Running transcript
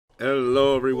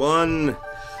Hello everyone,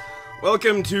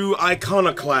 welcome to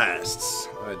Iconoclasts.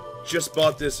 I just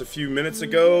bought this a few minutes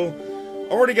ago,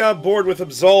 already got bored with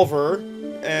Absolver,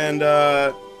 and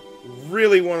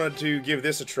really wanted to give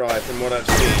this a try from what I've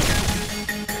seen.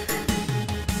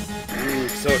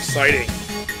 So exciting.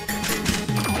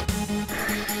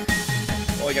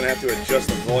 Probably gonna have to adjust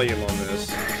the volume on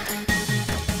this.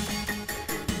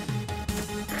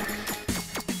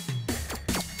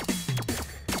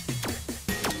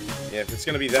 Yeah, if it's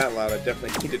gonna be that loud, I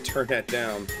definitely need to turn that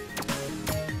down.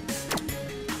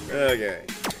 Okay.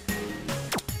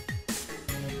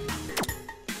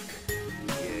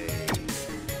 Yay.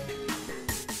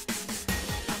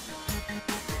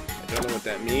 I don't know what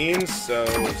that means, so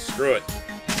screw it.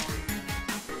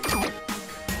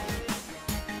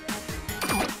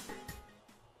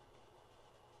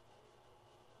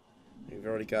 We've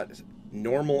already got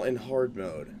normal and hard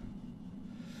mode.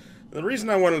 The reason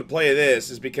I wanted to play this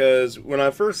is because when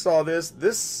I first saw this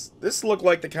looked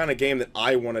like the kind of game that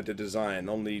I wanted to design,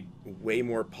 only way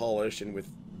more polished and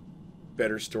with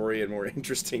better story and more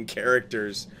interesting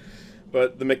characters.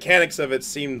 But the mechanics of it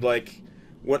seemed like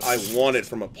what I wanted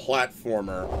from a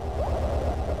platformer.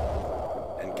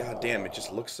 And goddamn, it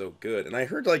just looks so good. And I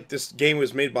heard like this game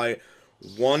was made by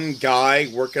one guy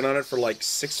working on it for like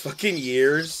 6 fucking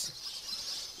years.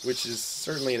 Which is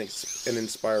certainly an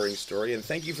inspiring story, and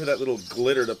thank you for that little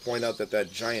glitter to point out that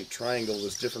that giant triangle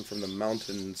was different from the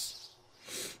mountains.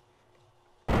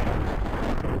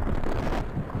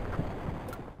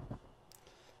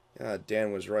 God,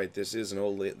 Dan was right. This is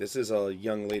this is a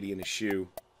young lady in a shoe.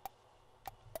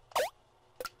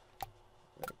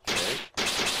 Okay.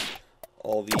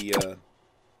 All the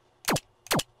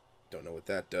don't know what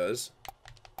that does.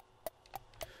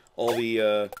 All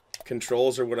the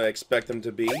controls are what I expect them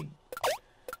to be.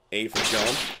 A for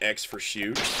jump, X for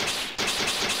shoot.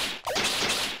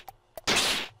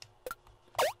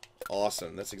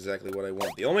 Awesome, that's exactly what I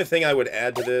want. The only thing I would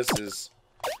add to this is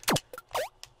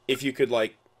if you could,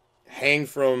 like, hang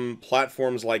from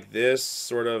platforms like this,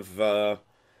 sort of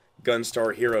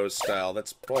Gunstar Heroes style.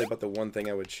 That's probably about the one thing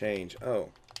I would change. Oh.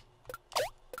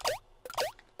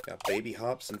 Got baby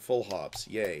hops and full hops.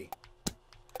 Yay.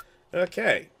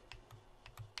 Okay.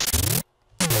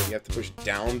 You have to push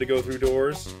down to go through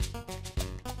doors.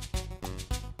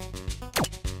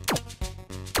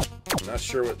 I'm not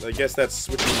sure what... I guess that's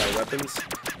switching my weapons.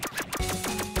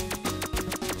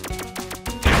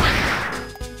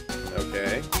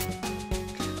 Okay.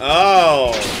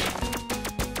 Oh!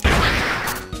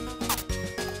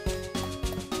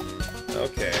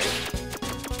 Okay.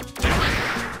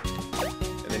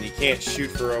 And then you can't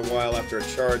shoot for a while after a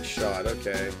charge shot.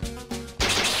 Okay.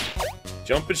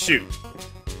 Jump and shoot.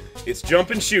 It's jump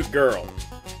and shoot, girl.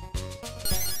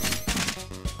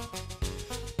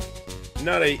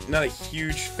 Not a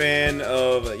huge fan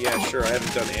of. Yeah, sure. I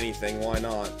haven't done anything. Why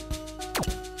not?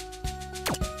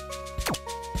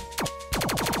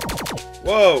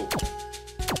 Whoa!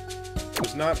 I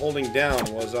was not holding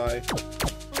down, was I?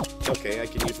 Okay, I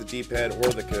can use the D-pad or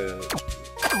the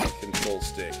control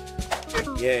stick.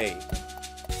 Yay!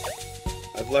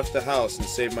 I've left the house and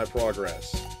saved my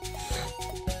progress.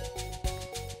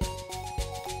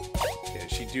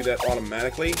 Do that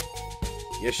automatically?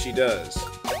 Yes, she does.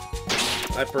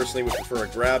 I personally would prefer a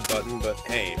grab button, but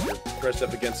hey, if you're pressed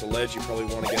up against a ledge, you probably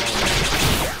want to get on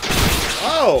there.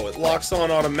 Oh, it locks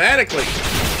on automatically.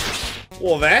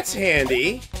 Well, that's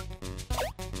handy.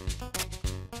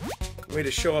 Way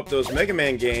to show up those Mega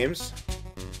Man games.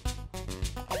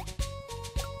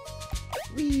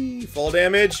 Whee! Fall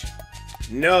damage?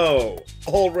 No.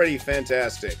 Already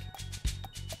fantastic.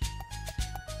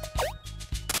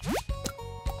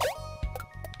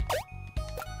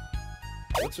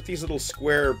 What's with these little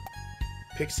square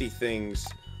pixie things?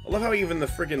 I love how even the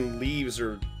friggin' leaves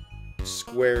are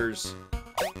squares.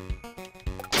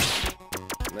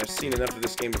 And I've seen enough of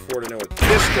this game before to know what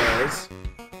this does.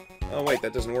 Oh wait,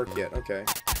 that doesn't work yet. Okay.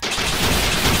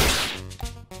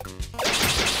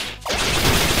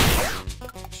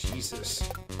 Jesus.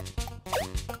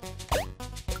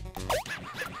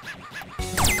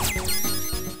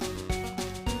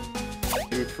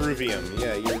 Improvium.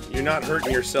 Yeah, you're not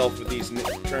hurting yourself with these,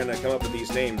 trying to come up with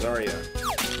these names, are you?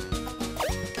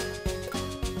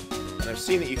 And I've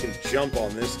seen that you can jump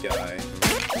on this guy.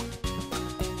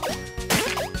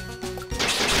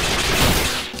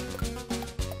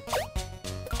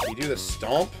 You do the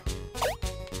stomp?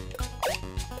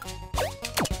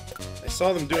 I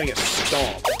saw them doing a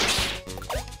stomp.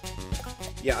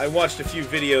 Yeah, I watched a few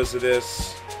videos of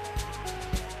this.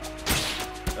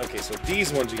 Okay, so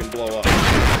these ones you can blow up.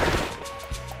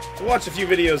 I watched a few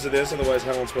videos of this, otherwise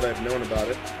how else would I have known about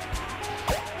it?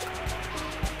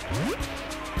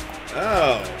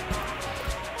 Oh.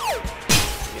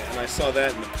 Yeah, and I saw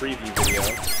that in the preview video.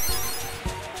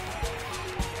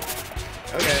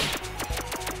 Okay.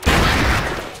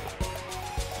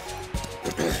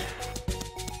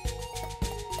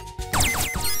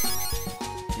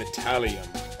 Metallium.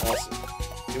 Awesome.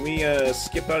 Can we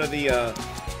skip out of the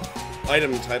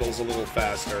item titles a little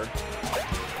faster?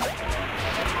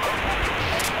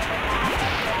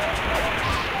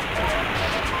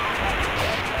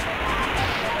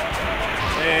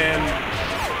 And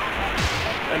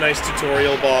a nice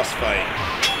tutorial boss fight.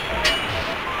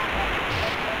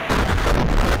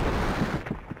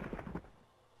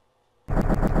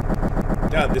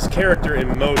 God, this character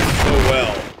emotes so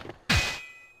well.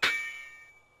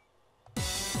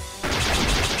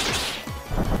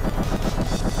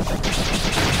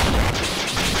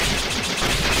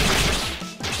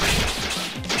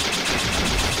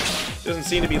 Doesn't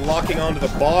seem to be locking onto the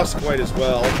boss quite as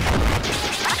well.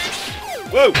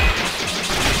 Whoa!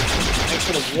 Thanks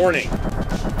for the warning.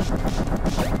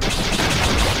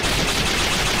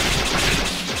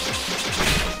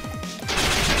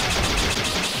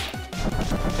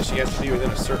 Guess she has to be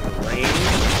within a certain range.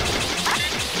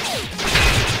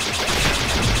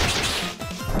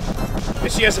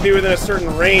 Guess she has to be within a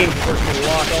certain range before she can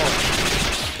lock on.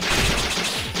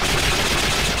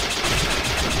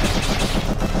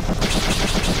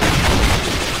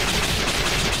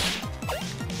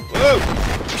 Whoa!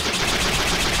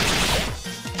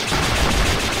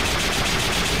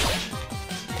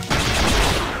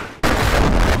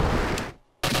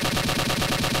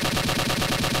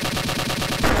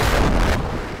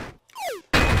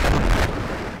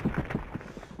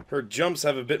 Her jumps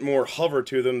have a bit more hover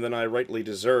to them than I rightly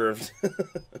deserved.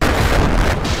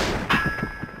 I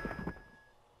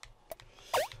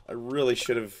really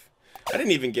should have... I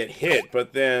didn't even get hit,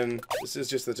 but then this is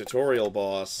just the tutorial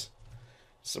boss.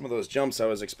 Some of those jumps I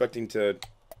was expecting to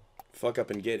fuck up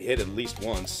and get hit at least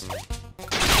once.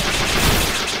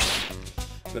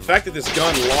 The fact that this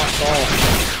gun locks on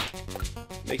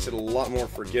makes it a lot more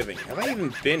forgiving. Have I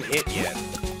even been hit yet?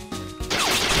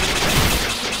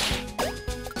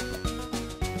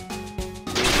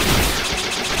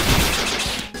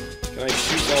 Can I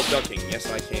shoot while ducking?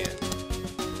 Yes, I can.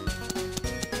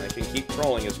 I can keep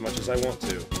crawling as much as I want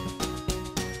to.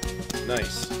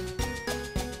 Nice.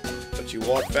 But you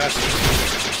walk faster.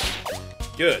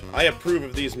 Good. I approve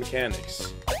of these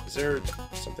mechanics. Is there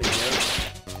something here?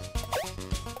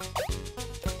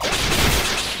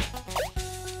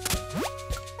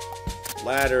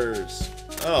 Ladders.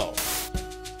 Oh.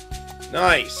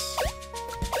 Nice.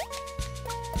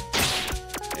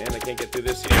 And I can't get through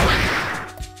this yet.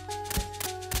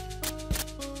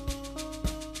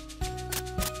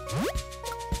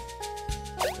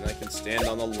 Stand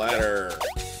on the ladder.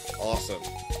 Awesome.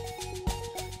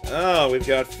 Oh, we've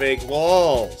got fake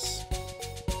walls.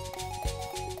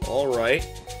 Alright.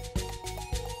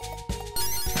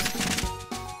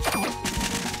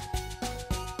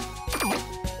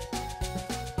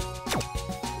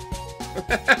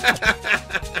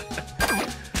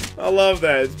 I love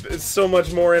that. It's so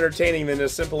much more entertaining than a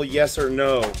simple yes or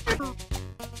no.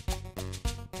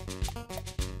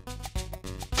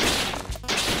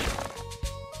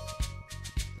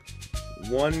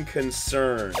 One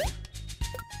concern.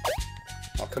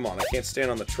 Oh, come on. I can't stand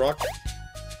on the truck.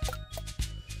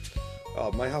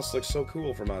 Oh, my house looks so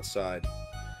cool from outside.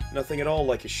 Nothing at all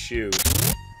like a shoe.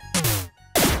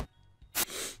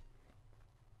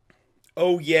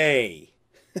 Oh, yay.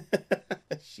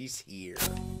 She's here.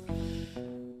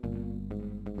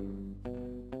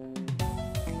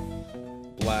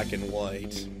 Black and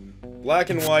white. Black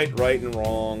and white, right and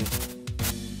wrong.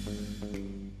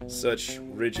 Such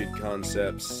rigid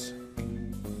concepts.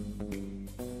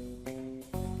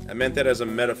 I meant that as a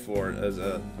metaphor,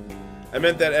 I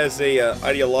meant that as a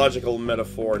ideological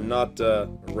metaphor, not a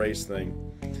race thing.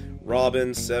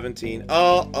 Robin, 17.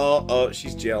 Oh,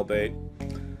 she's jailbait.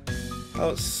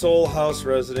 Oh, sole house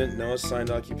resident, no assigned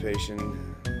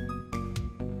occupation.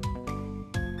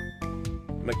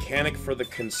 Mechanic for the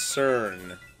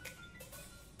concern.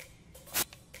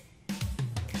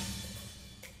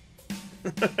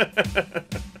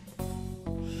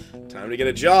 Time to get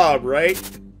a job, right?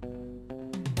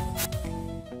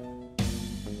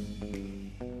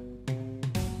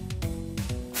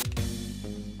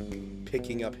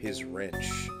 Picking up his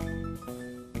wrench.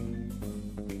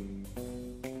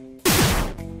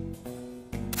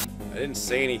 I didn't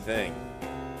say anything.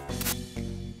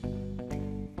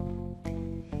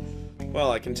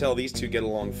 Well, I can tell these two get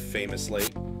along famously.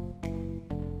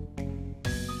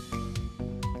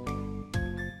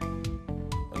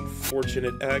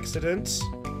 unfortunate accident.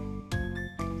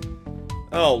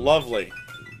 Oh, lovely.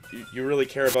 You really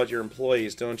care about your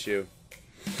employees, don't you?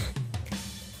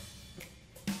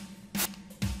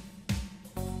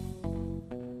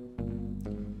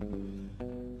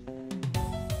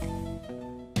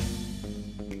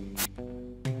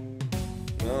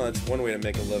 Well, that's one way to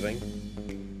make a living.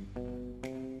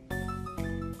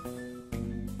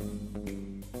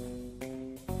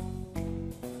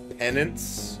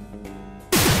 Penance?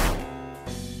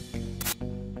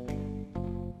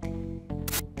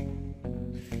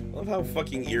 I love how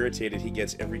fucking irritated he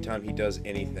gets every time he does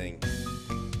anything.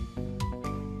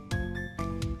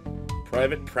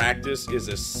 Private practice is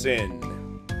a sin.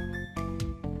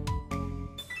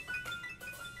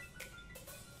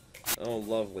 Oh,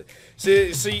 lovely.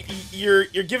 So you're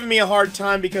giving me a hard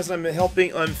time because I'm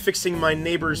fixing my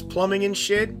neighbor's plumbing and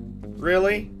shit?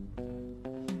 Really?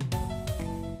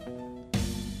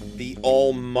 The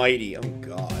almighty, oh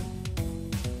god.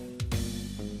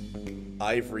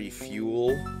 Ivory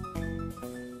fuel.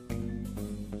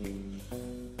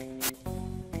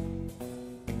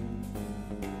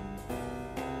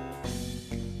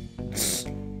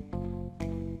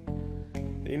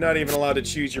 You're not even allowed to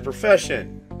choose your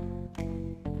profession.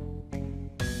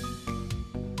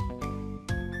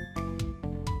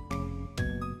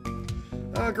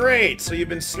 Oh, great! So you've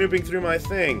been snooping through my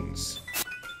things.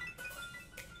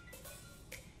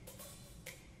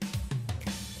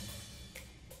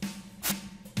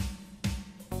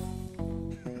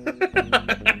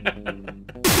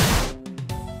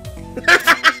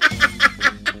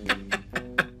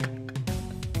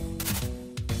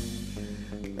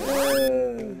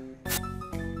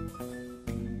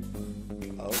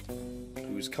 Oh,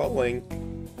 who's calling?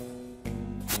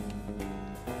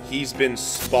 He's been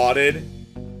spotted.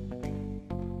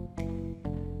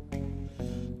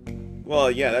 Well,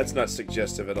 yeah, that's not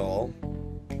suggestive at all.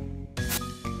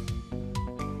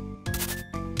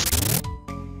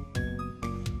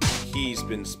 He's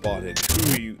been spotted.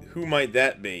 Who might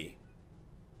that be?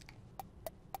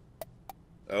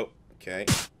 Oh, okay.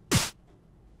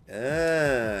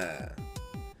 Ah.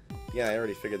 Yeah, I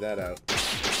already figured that out.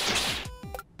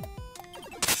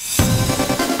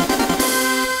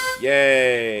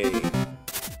 Yay! Is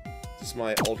this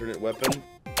my alternate weapon?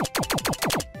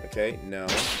 Okay, no.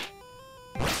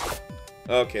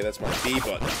 Okay, that's my B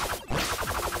button.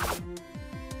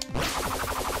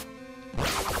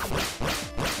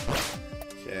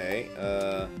 Okay,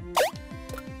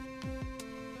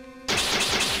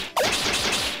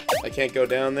 I can't go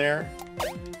down there.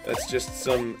 That's just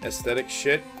some aesthetic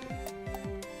shit.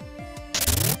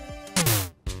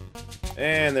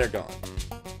 And they're gone.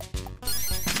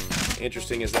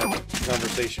 Interesting as that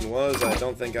conversation was, I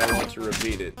don't think I want to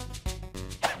repeat it.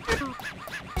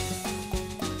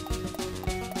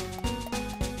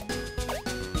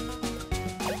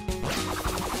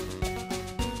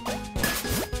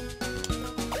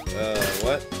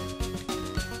 What?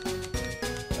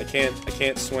 I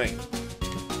can't swing.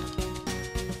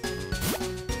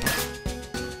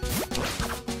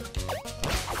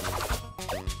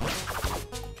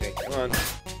 Okay, come on.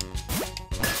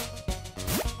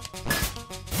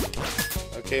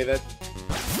 Okay, that...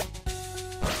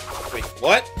 Wait,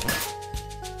 what?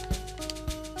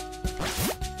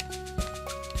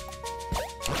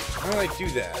 How do I do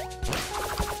that?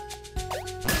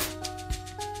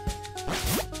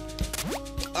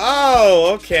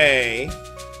 Oh, okay.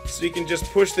 So you can just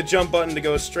push the jump button to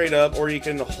go straight up, or you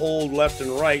can hold left and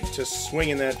right to swing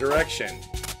in that direction.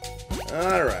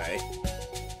 Alright.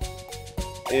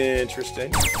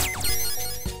 Interesting.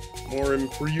 More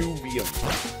Improvium.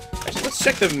 Actually, let's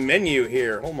check the menu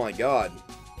here. Oh my god.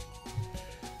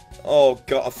 Oh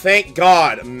god, thank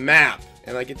god, a map.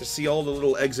 And I get to see all the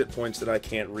little exit points that I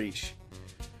can't reach.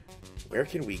 Where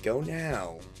can we go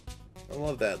now? I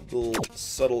love that little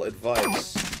subtle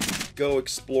advice. Go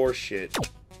explore shit.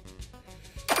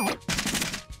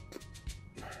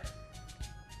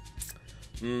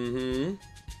 Mm-hmm.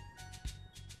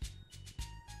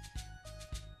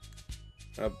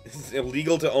 It's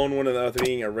illegal to own one without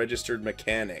being a registered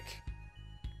mechanic.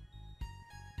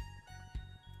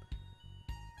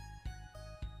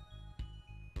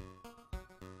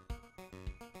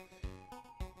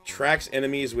 Tracks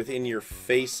enemies within your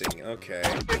facing. Okay.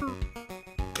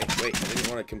 Wait, I didn't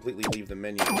want to completely leave the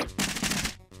menu.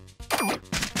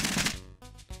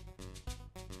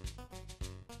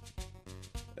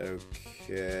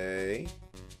 Okay.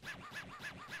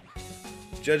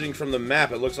 Judging from the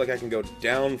map, it looks like I can go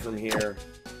down from here.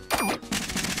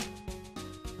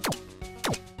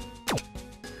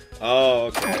 Oh,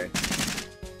 okay.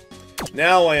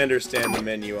 Now I understand the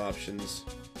menu options.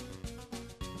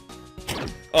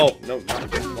 Oh, no,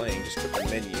 not quit playing. Just quit the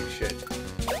menu. Shit.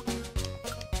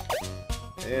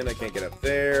 And I can't get up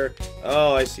there.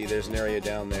 Oh, I see. There's an area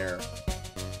down there.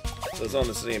 So it's on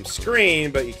the same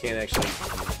screen, but you can't actually...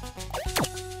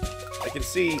 I can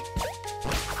see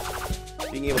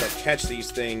being able to catch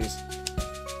these things.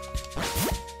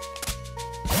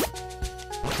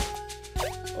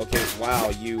 Okay, wow,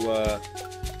 you,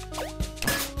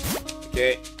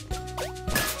 okay.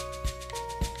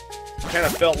 Kind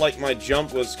of felt like my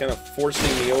jump was kind of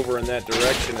forcing me over in that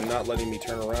direction and not letting me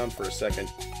turn around for a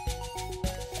second.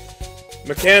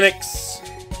 Mechanics!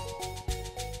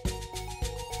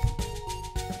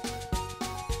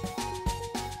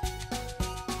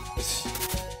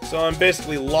 So I'm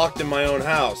basically locked in my own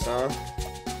house, huh?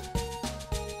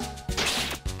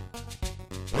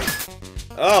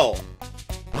 Oh!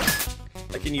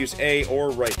 I can use A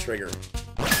or right trigger.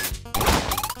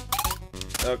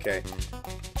 Okay.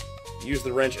 Use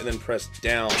the wrench and then press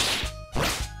down.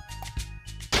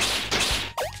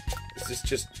 Is this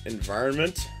just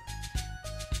environment?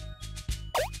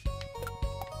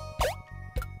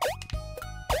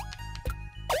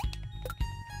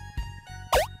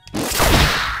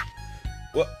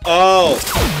 What? Oh!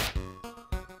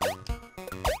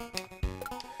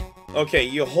 Okay,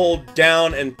 you hold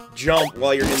down and jump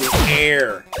while you're in the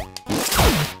air.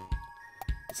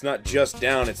 It's not just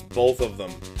down, it's both of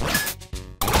them.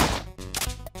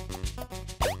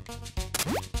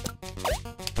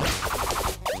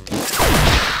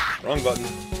 Wrong button.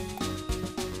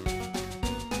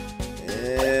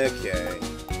 Okay.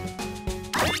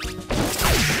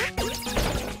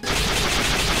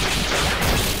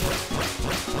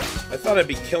 I thought I'd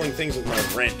be killing things with my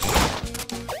wrench.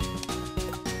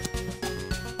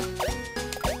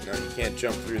 No, you can't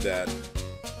jump through that.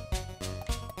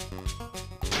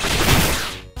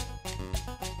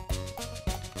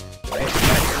 Can I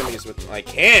attack enemies with... I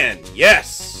can!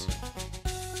 Yes!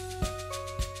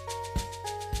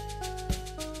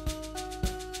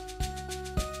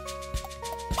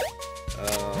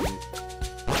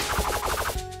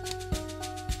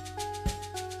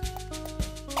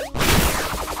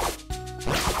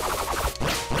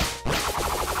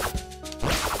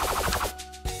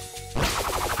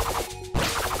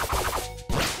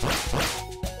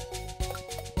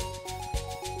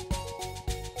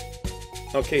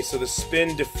 Okay, so the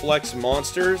spin deflects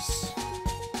monsters.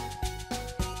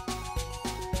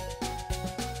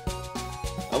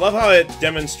 I love how it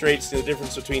demonstrates the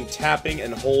difference between tapping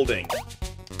and holding.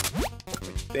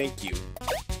 Thank you.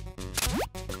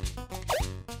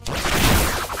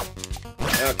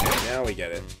 Okay, now we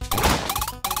get it.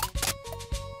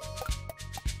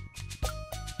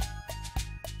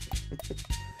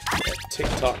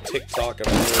 Tick-tock, tick-tock of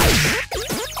words.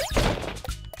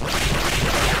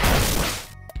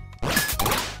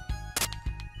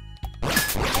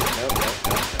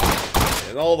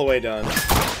 And all the way done.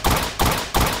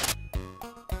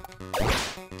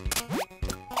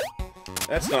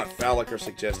 That's not phallic or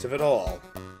suggestive at all.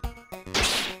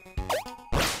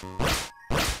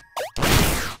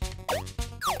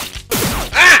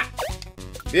 Ah!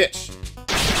 Bitch.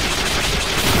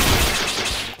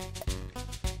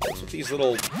 What's with these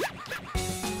little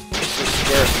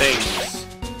square things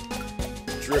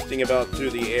drifting about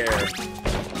through the air?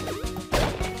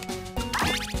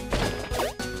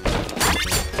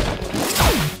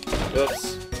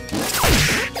 Oops.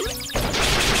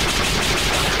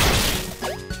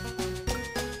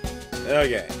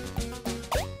 Okay.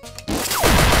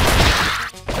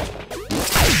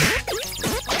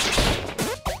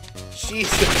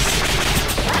 Jesus.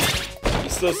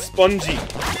 He's so spongy.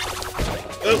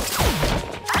 Oops.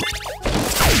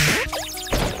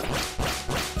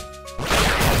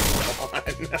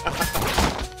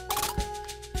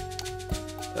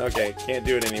 Okay, can't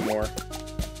do it anymore.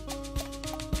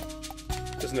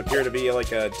 Doesn't appear to be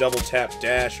like a double tap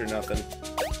dash or nothing.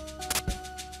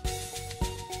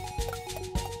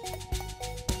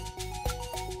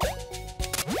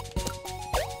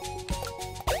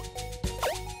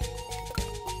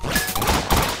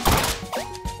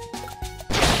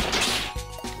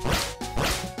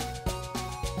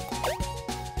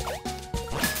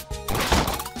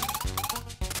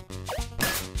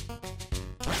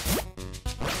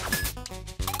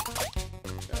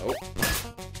 Nope.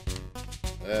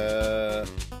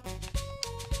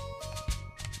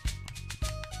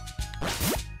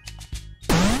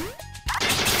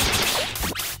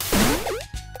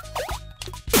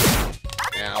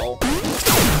 Ow.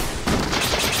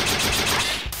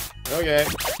 Okay.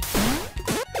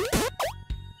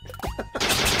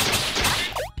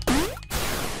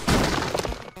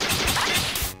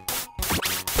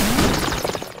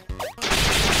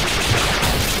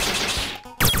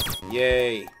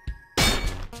 Yay.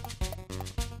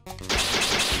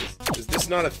 Is this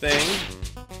not a thing?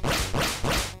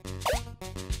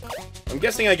 I'm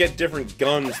guessing I get different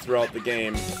guns throughout the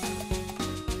game.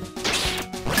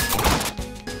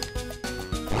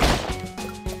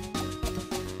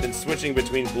 Been switching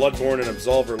between Bloodborne and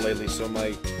Absolver lately, so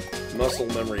my muscle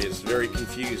memory is very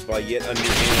confused by yet a new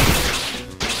game.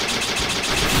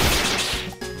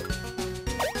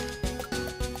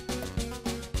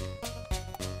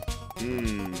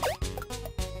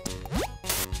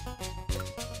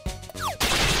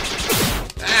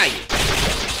 Ah,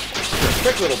 you're a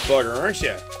quick little bugger, aren't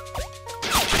you?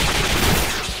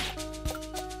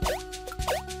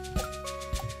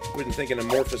 Wouldn't think an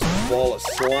amorphous ball of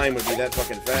slime would be that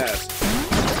fucking fast.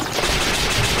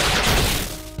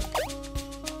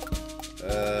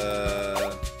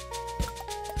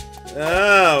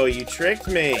 Oh, you tricked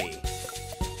me.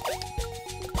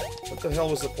 What the hell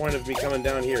was the point of me coming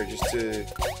down here? Just to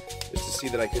see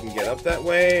that I couldn't get up that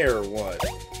way, or what?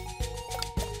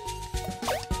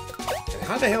 And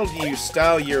how the hell do you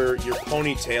style your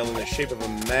ponytail in the shape of a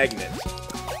magnet?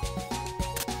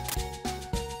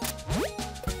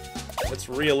 That's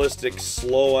realistic,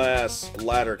 slow-ass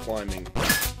ladder climbing.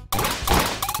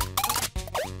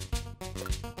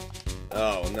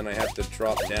 Oh, and then I have to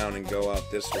drop down and go out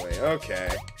this way. Okay.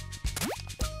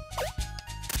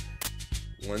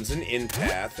 One's an in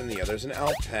path, and the other's an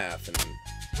out path, and...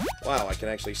 Wow, I can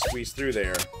actually squeeze through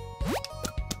there.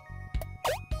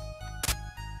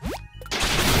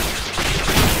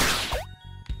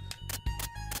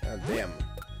 God damn.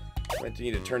 I might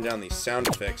need to turn down these sound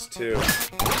effects, too.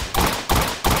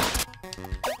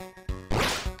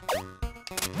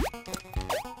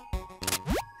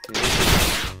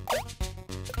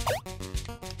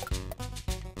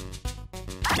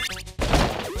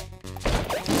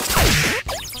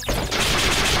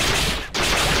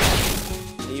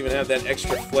 Have that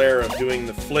extra flair of doing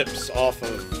the flips off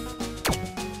of...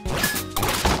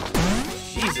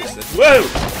 Jesus, that's... Whoa!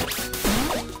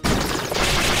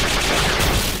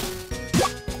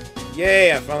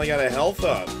 Yay, I finally got a health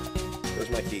up.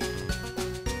 Where's my key?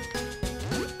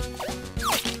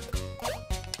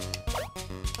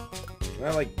 Can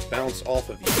I, like, bounce off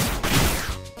of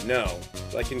you? No.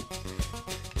 I can...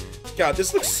 God,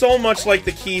 this looks so much like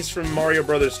the keys from Mario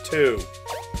Brothers 2.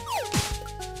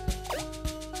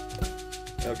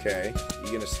 Okay,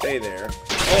 you're gonna stay there.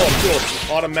 Oh, cool,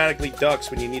 she automatically ducks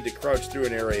when you need to crouch through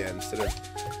an area instead of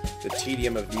the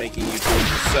tedium of making you do it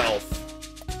yourself.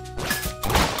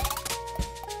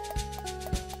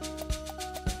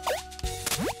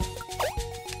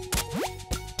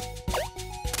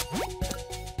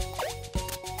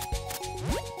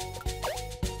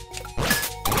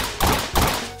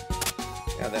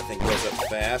 Yeah, that thing goes up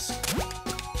fast.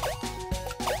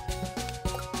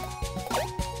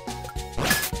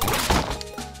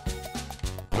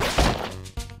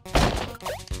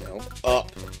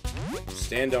 Up.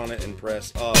 Stand on it and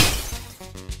press up.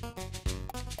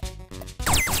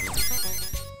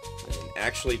 And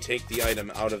actually take the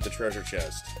item out of the treasure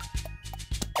chest.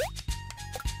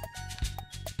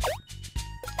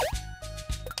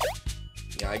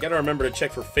 Yeah, I gotta remember to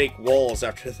check for fake walls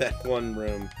after that one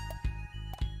room.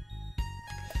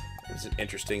 It was an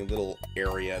interesting little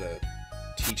area to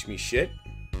teach me shit.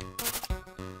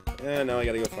 And now I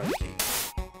gotta go find the key.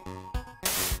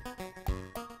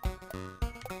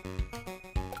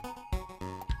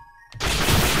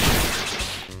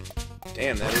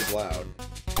 Damn, that is loud.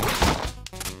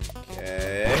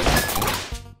 Okay.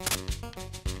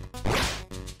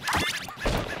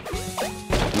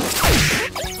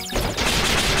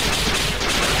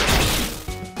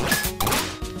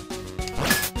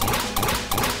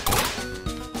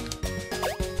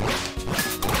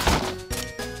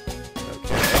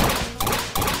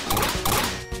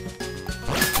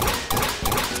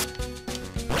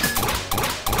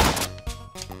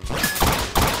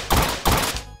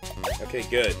 Okay,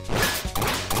 good.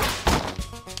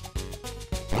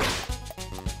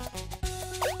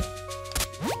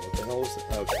 What the hell is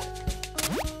that? Okay.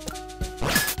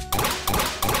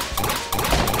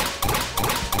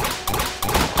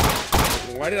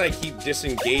 Why did I keep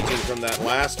disengaging from that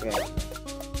last one?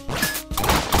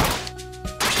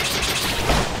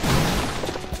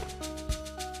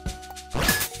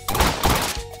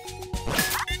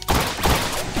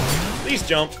 Please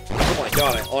jump. Oh my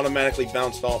god, I automatically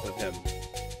bounced off of him.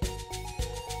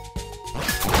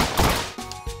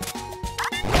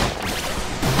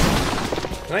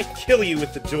 Can I kill you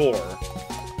with the door?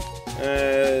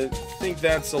 I think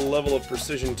that's a level of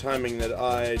precision timing that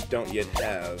I don't yet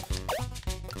have.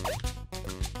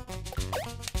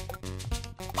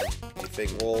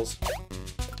 fake walls.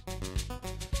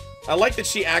 I like that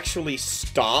she actually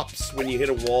stops when you hit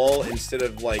a wall instead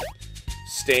of, like,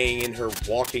 staying in her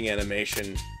walking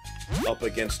animation up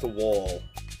against the wall.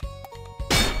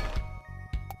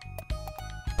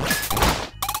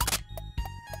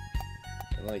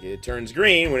 And, like, it turns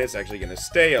green when it's actually gonna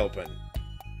stay open.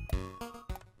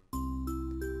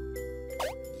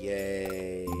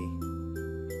 Yay.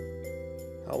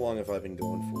 How long have I been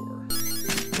going for?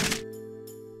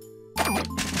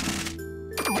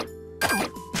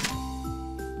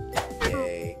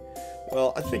 Yay.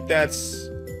 Well, I think that's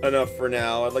enough for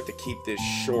now. I'd like to keep this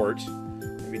short.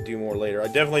 Maybe do more later. I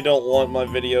definitely don't want my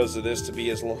videos of this to be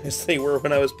as long as they were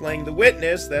when I was playing The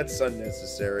Witness. That's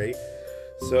unnecessary.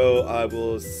 So I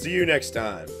will see you next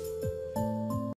time.